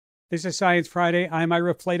This is Science Friday. I'm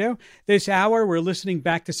Ira Flato. This hour, we're listening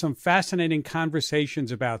back to some fascinating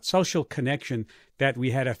conversations about social connection that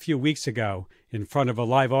we had a few weeks ago in front of a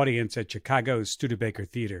live audience at Chicago's Studebaker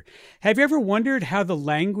Theater. Have you ever wondered how the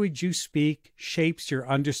language you speak shapes your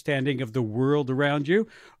understanding of the world around you?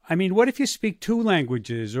 I mean, what if you speak 2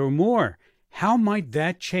 languages or more? How might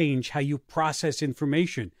that change how you process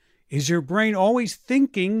information? Is your brain always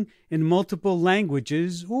thinking in multiple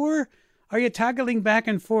languages, or are you toggling back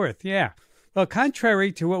and forth? Yeah. Well,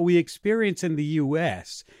 contrary to what we experience in the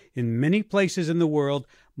U.S., in many places in the world,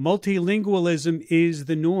 multilingualism is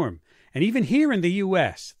the norm. And even here in the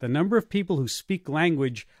U.S., the number of people who speak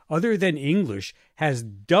language other than English has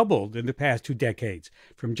doubled in the past 2 decades,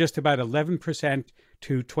 from just about 11%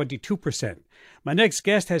 to 22%. My next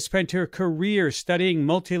guest has spent her career studying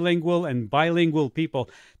multilingual and bilingual people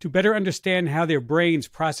to better understand how their brains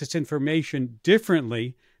process information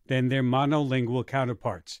differently than their monolingual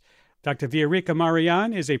counterparts. Dr. Viorica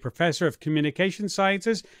Marian is a professor of communication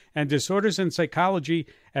sciences and disorders and psychology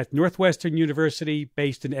at Northwestern University,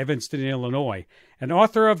 based in Evanston, Illinois, and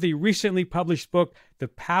author of the recently published book, The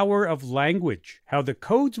Power of Language: How the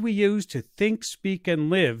Codes We Use to Think, Speak, and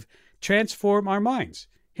Live Transform Our Minds.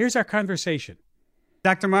 Here's our conversation.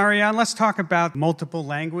 Dr. Marian, let's talk about multiple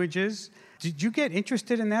languages. Did you get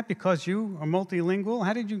interested in that because you are multilingual?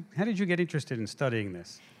 How did you get interested in studying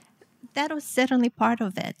this? That was certainly part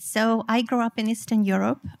of it. So I grew up in Eastern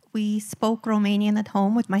Europe. We spoke Romanian at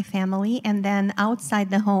home with my family, and then outside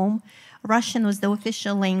the home, Russian was the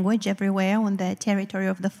official language everywhere on the territory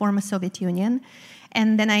of the former Soviet Union.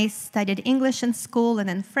 And then I studied English in school and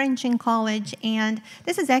then French in college. And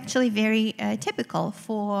this is actually very typical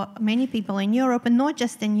for many people in Europe, and not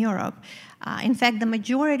just in Europe. In fact, the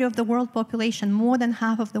majority of the world population, more than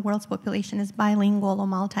half of the world's population, is bilingual or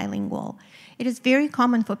multilingual. It is very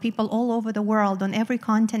common for people all over the world, on every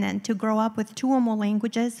continent, to grow up with 2 or more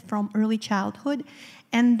languages from early childhood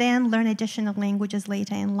and then learn additional languages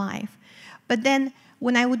later in life. But then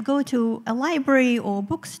when I would go to a library or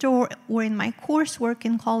bookstore or in my coursework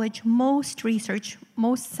in college, most research,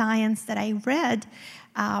 most science that I read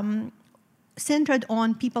centered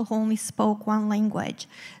on people who only spoke 1 language.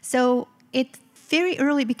 So it very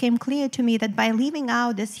early became clear to me that by leaving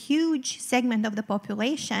out this huge segment of the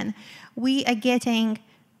population, we are getting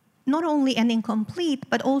not only an incomplete,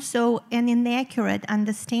 but also an inaccurate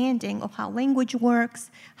understanding of how language works,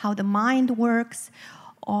 how the mind works,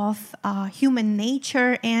 of human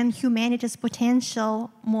nature and humanity's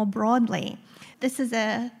potential more broadly. This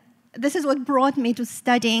is what brought me to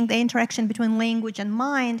studying the interaction between language and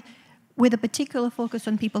mind, with a particular focus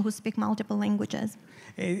on people who speak multiple languages.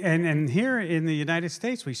 And here in the United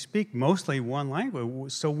States, we speak mostly 1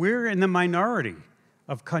 language. So we're in the minority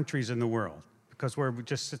of countries in the world because we're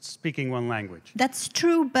just speaking 1 language. That's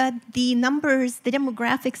true, but the numbers, the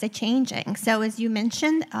demographics are changing. So as you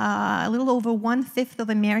mentioned, a little over 1/5 of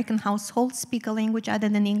American households speak a language other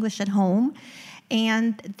than English at home.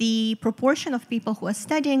 And the proportion of people who are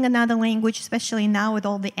studying another language, especially now with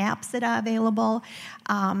all the apps that are available,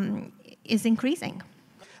 is increasing.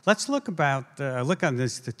 Let's look on the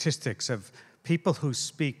statistics of people who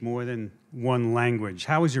speak more than 1 language.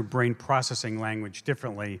 How is your brain processing language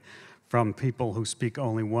differently from people who speak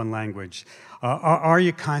only 1 language? Are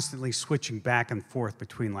you constantly switching back and forth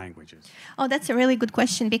between languages? Oh, that's a really good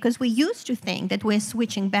question, because we used to think that we're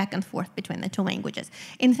switching back and forth between the 2 languages.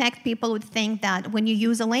 In fact, people would think that when you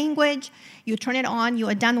use a language, you turn it on, you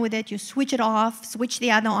are done with it, you switch it off, switch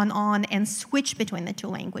the other one on, and switch between the 2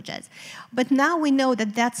 languages. But now we know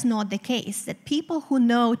that that's not the case, that people who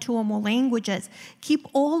know 2 or more languages keep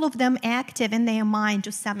all of them active in their mind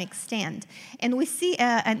to some extent. And we see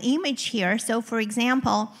an image here. So, for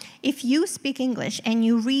example, if you speak English and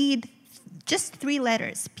you read just 3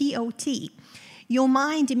 letters, P-O-T, your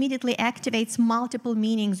mind immediately activates multiple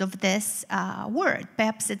meanings of this word.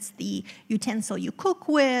 Perhaps it's the utensil you cook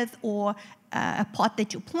with, or a pot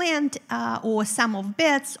that you plant, or sum of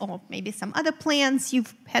bits, or maybe some other plants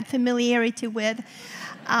you've had familiarity with.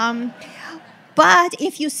 But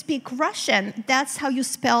if you speak Russian, that's how you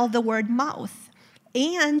spell the word mouth.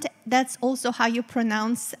 And that's also how you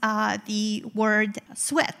pronounce the word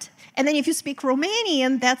sweat. And then if you speak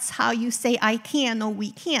Romanian, that's how you say I can or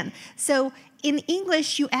we can. So in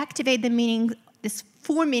English, you activate the meaning, this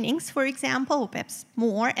 4 meanings, for example, or perhaps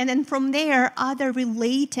more, and then from there, other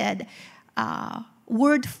related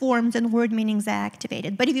word forms and word meanings are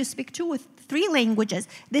activated. But if you speak 2 or 3 languages,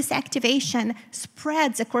 this activation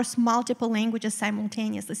spreads across multiple languages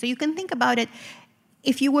simultaneously. So you can think about it.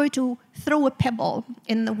 If you were to throw a pebble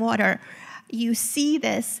in the water, you see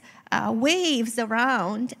this waves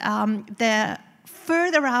around. The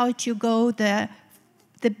further out you go, the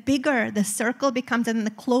bigger the circle becomes, and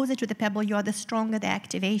the closer to the pebble you are, the stronger the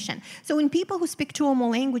activation. So in people who speak two or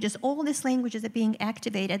more languages, all these languages are being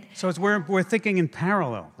activated. So we're thinking in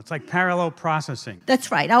parallel. It's like parallel processing. That's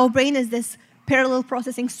right. Our brain is this parallel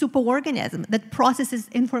processing superorganism that processes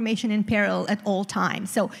information in parallel at all times.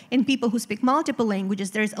 So in people who speak multiple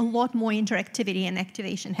languages, there's a lot more interactivity and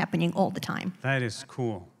activation happening all the time. That is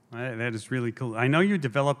cool. That is really cool. I know you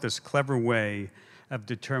developed this clever way of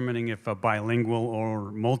determining if a bilingual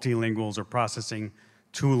or multilinguals are processing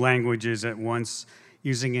two languages at once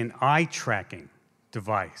using an eye tracking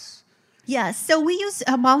device. Yes, so we use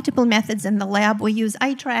multiple methods in the lab. We use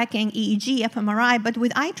eye tracking, EEG, fMRI, but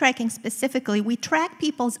with eye tracking specifically, we track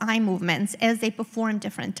people's eye movements as they perform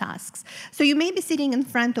different tasks. So you may be sitting in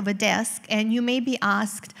front of a desk and you may be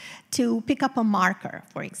asked to pick up a marker,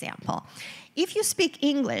 for example. If you speak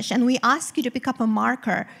English and we ask you to pick up a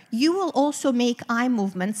marker, you will also make eye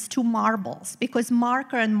movements to marbles because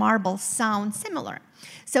marker and marbles sound similar.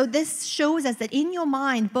 So this shows us that in your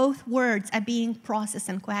mind, both words are being processed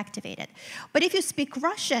and co-activated. But if you speak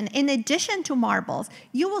Russian, in addition to marbles,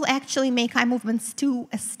 you will actually make eye movements to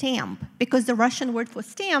a stamp because the Russian word for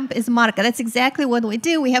stamp is marka. That's exactly what we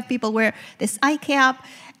do. We have people wear this eye cap,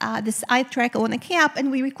 this eye tracker on a cap, and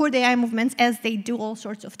we record their eye movements as they do all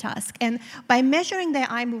sorts of tasks. And by measuring their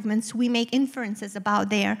eye movements, we make inferences about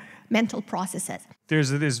their mental processes. There's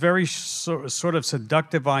this very sort of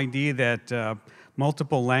seductive idea that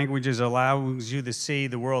multiple languages allows you to see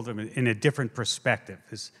the world in a different perspective.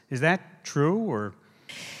 Is that true, or?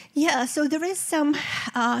 Yeah, so there is some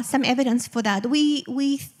evidence for that.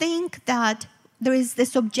 We think that there is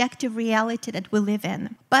this objective reality that we live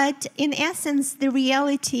in. But in essence, the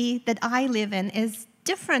reality that I live in is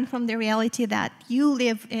different from the reality that you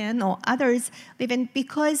live in or others live in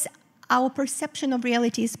because our perception of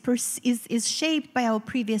reality is shaped by our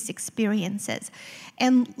previous experiences.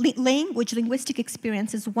 And linguistic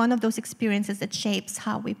experience is one of those experiences that shapes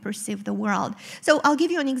how we perceive the world. So I'll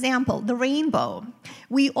give you an example, the rainbow.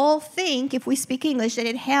 We all think, if we speak English, that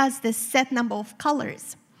it has this set number of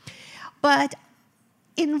colors. But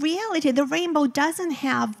in reality, the rainbow doesn't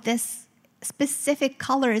have this specific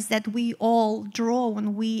colors that we all draw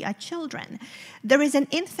when we are children. There is an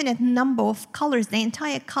infinite number of colors, the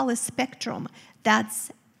entire color spectrum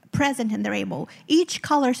that's present in the rainbow. Each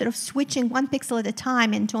color sort of switching one pixel at a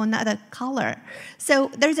time into another color. So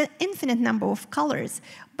there's an infinite number of colors.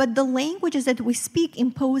 But the languages that we speak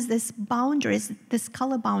impose these boundaries, these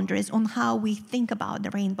color boundaries on how we think about the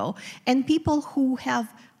rainbow. And people who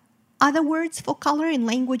have other words for color in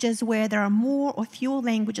languages where there are more or fewer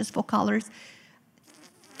languages for colors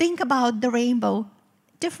think about the rainbow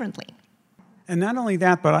differently. And not only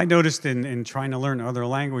that, but I noticed in trying to learn other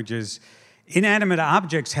languages, inanimate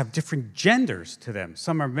objects have different genders to them.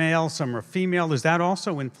 Some are male, some are female. Does that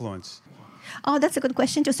also influence? Oh, that's a good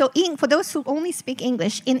question too. So for those who only speak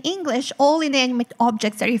English, in English, all inanimate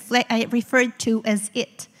objects are referred to as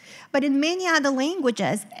it. But in many other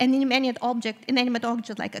languages, an inanimate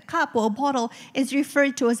object like a cup or a bottle is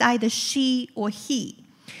referred to as either she or he.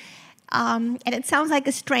 And it sounds like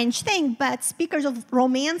a strange thing, but speakers of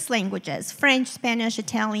Romance languages, French, Spanish,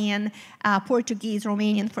 Italian, Portuguese,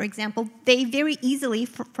 Romanian, for example, they very easily,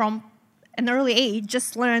 from an early age,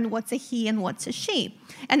 just learn what's a he and what's a she.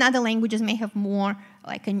 And other languages may have more,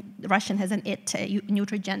 like Russian has an it,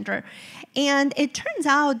 neuter gender. And it turns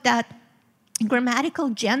out that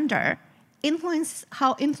grammatical gender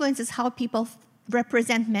influences how people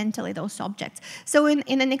represent mentally those objects. So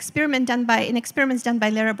in experiments done by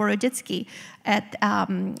Lera Boroditsky at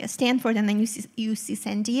Stanford and then UC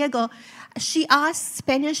San Diego, she asked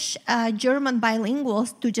Spanish German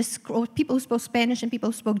bilinguals or people who spoke Spanish and people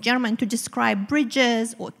who spoke German to describe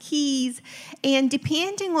bridges or keys, and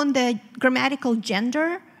depending on the grammatical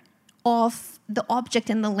gender of the object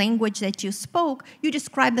in the language that you spoke, you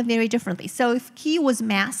describe them very differently. So if key was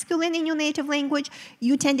masculine in your native language,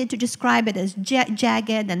 you tended to describe it as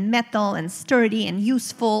jagged and metal and sturdy and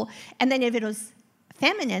useful. And then if it was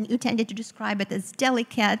feminine, you tended to describe it as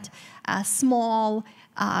delicate, small,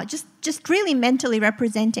 just really mentally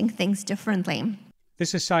representing things differently.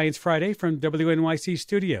 This is Science Friday from WNYC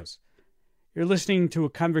Studios. You're listening to a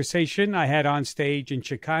conversation I had on stage in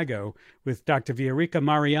Chicago with Dr. Viorica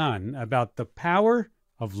Marian about the power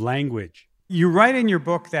of language. You write in your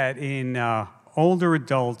book that in older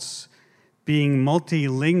adults, being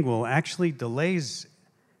multilingual actually delays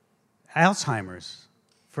Alzheimer's.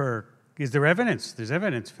 Is there evidence? There's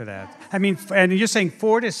evidence for that. I mean, and you're saying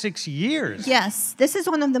 4 to 6 years. Yes, this is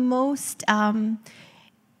one of the most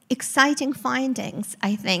exciting findings,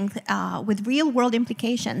 I think, with real-world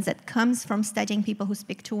implications that comes from studying people who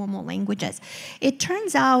speak 2 or more languages. It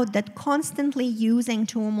turns out that constantly using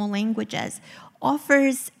 2 or more languages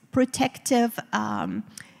offers protective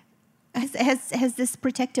has this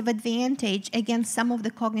protective advantage against some of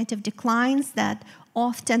the cognitive declines that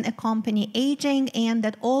often accompany aging and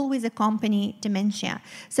that always accompany dementia.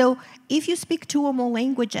 So if you speak 2 or more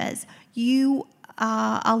languages, you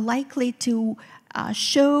are likely to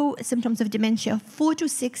show symptoms of dementia 4 to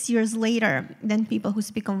 6 years later than people who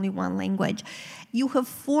speak only 1 language. You have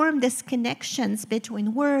formed these connections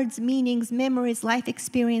between words, meanings, memories, life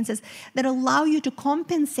experiences that allow you to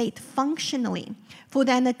compensate functionally for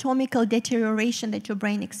the anatomical deterioration that your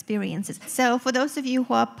brain experiences. So for those of you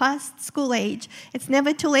who are past school age, it's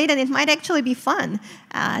never too late, and it might actually be fun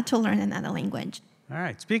to learn another language. All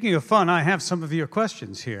right. Speaking of fun, I have some of your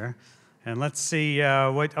questions here. And let's see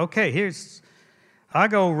here's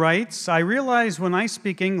Ago writes, I realize when I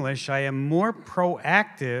speak English, I am more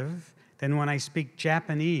proactive than when I speak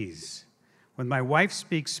Japanese. When my wife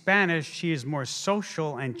speaks Spanish, she is more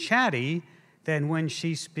social and chatty than when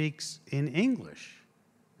she speaks in English.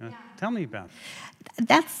 Tell me about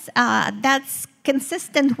that. That's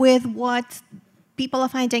consistent with what people are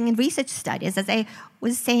finding in research studies. As I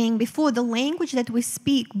was saying before, the language that we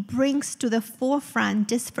speak brings to the forefront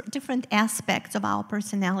different aspects of our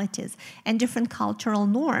personalities and different cultural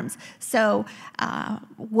norms. So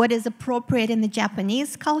what is appropriate in the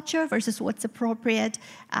Japanese culture versus what's appropriate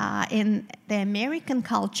in the American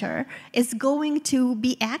culture is going to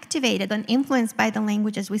be activated and influenced by the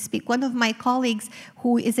languages we speak. One of my colleagues,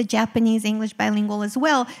 who is a Japanese-English bilingual as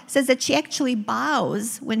well, says that she actually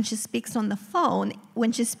bows when she speaks on the phone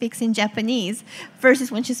when she speaks in Japanese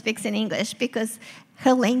versus when she speaks in English, because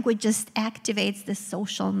her language just activates the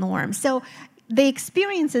social norm. So the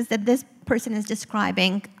experiences that this person is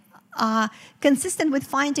describing are consistent with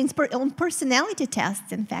findings on personality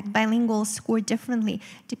tests. In fact, bilinguals score differently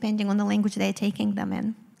depending on the language they're taking them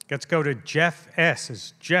in. Let's go to Jeff S.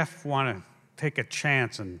 Does Jeff want to take a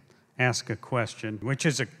chance and ask a question, which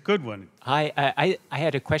is a good one? Hi, I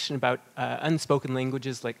had a question about unspoken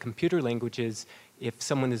languages like computer languages. If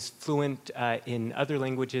someone is fluent in other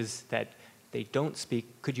languages that they don't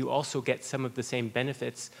speak, could you also get some of the same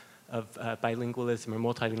benefits of bilingualism or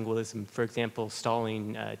multilingualism, for example,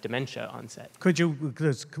 stalling dementia onset?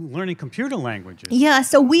 Learning computer languages? Yeah,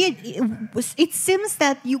 so it seems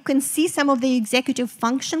that you can see some of the executive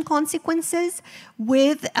function consequences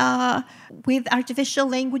with artificial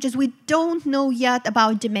languages. We don't know yet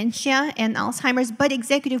about dementia and Alzheimer's, but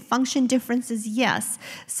executive function differences, yes.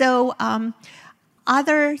 So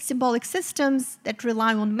other symbolic systems that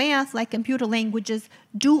rely on math, like computer languages,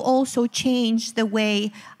 do also change the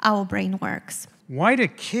way our brain works. Why do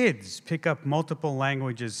kids pick up multiple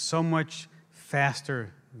languages so much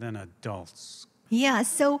faster than adults? Yeah,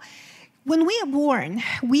 so when we are born,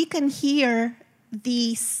 we can hear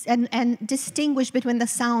these and distinguish between the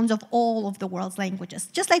sounds of all of the world's languages.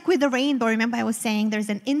 Just like with the rainbow, remember I was saying there's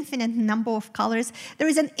an infinite number of colors. There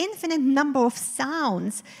is an infinite number of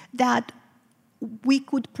sounds that we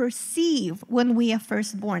could perceive when we are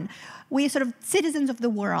first born. We are sort of citizens of the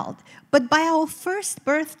world. But by our first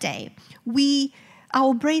birthday,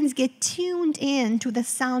 our brains get tuned in to the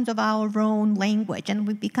sounds of our own language, and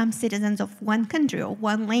we become citizens of one country or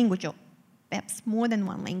one language, or perhaps more than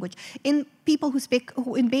one language. In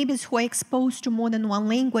babies who are exposed to more than one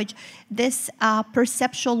language, this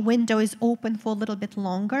perceptual window is open for a little bit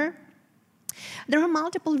longer. There are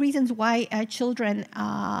multiple reasons why children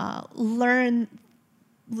learn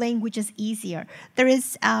languages easier. There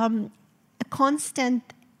is a constant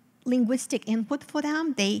linguistic input for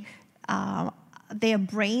them. Their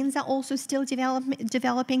brains are also still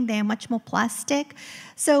developing. They are much more plastic.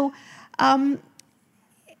 So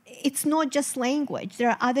it's not just language. There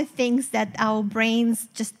are other things that our brains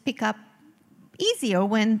just pick up easier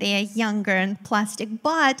when they're younger and plastic.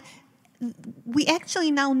 But we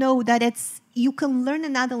actually now know that you can learn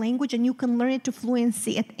another language and you can learn it to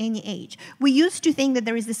fluency at any age. We used to think that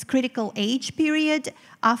there is this critical age period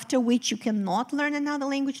after which you cannot learn another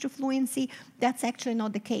language to fluency. That's actually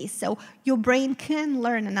not the case. So your brain can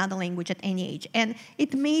learn another language at any age. And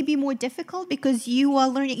it may be more difficult because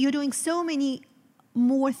you're doing so many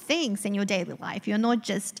more things in your daily life. You're not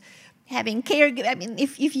just having care. I mean,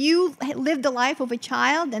 if you lived the life of a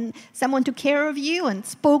child and someone took care of you and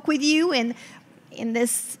spoke with you and in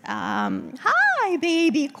this hi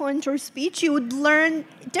baby contour speech, you would learn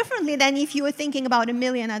differently than if you were thinking about a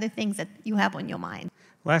million other things that you have on your mind.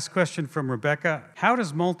 Last question from Rebecca. How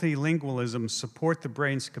does multilingualism support the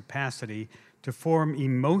brain's capacity to form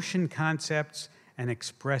emotion concepts and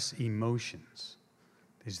express emotions?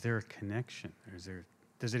 Is there a connection?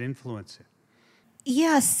 Does it influence it?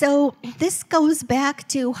 Yeah, so this goes back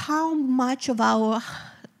to how much of our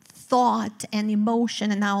thought and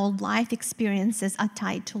emotion and our life experiences are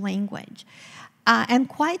tied to language. And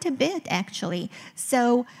quite a bit, actually.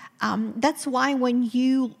 So that's why when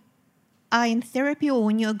you are in therapy or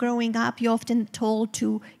when you're growing up, you're often told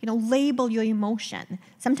to, label your emotion.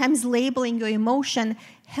 Sometimes labeling your emotion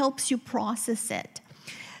helps you process it.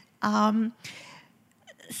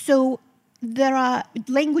 So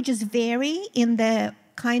languages vary in the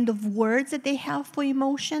kind of words that they have for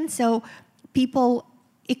emotion. So people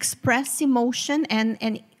express emotion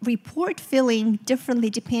and report feeling differently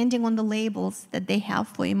depending on the labels that they have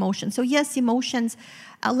for emotion. So yes, emotions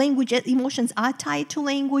are tied to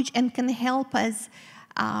language and can help us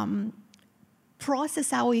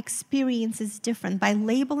process our experiences different. By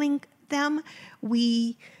labeling them,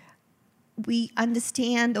 we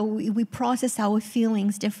understand or we process our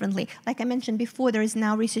feelings differently. Like I mentioned before, there is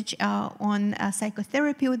now research on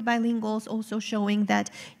psychotherapy with bilinguals also showing that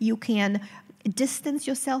you can distance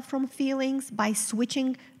yourself from feelings by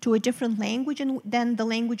switching to a different language than the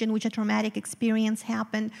language in which a traumatic experience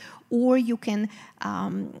happened, or you can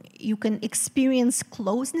experience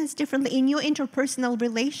closeness differently in your interpersonal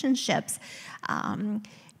relationships.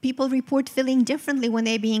 People report feeling differently when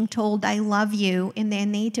they're being told "I love you" in their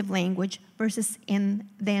native language versus in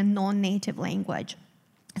their non-native language.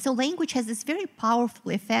 So language has this very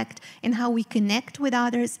powerful effect in how we connect with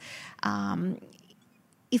others.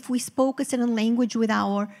 If we spoke a certain language with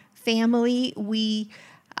our family, we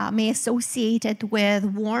may associate it with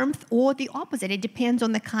warmth or the opposite. It depends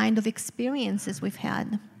on the kind of experiences we've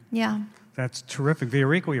had. Yeah. That's terrific.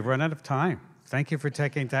 Viorica, we've run out of time. Thank you for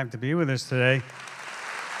taking time to be with us today.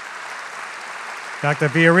 Dr.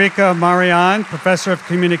 Viorica Marian, Professor of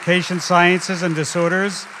Communication Sciences and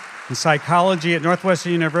Disorders and Psychology at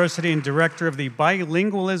Northwestern University and Director of the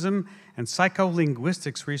Bilingualism and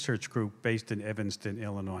Psycholinguistics Research Group based in Evanston,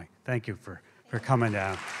 Illinois. Thank you for coming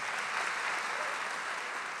down.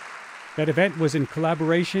 That event was in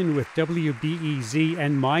collaboration with WBEZ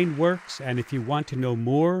and MindWorks. And if you want to know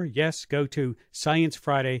more, yes, go to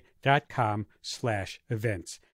sciencefriday.com/events.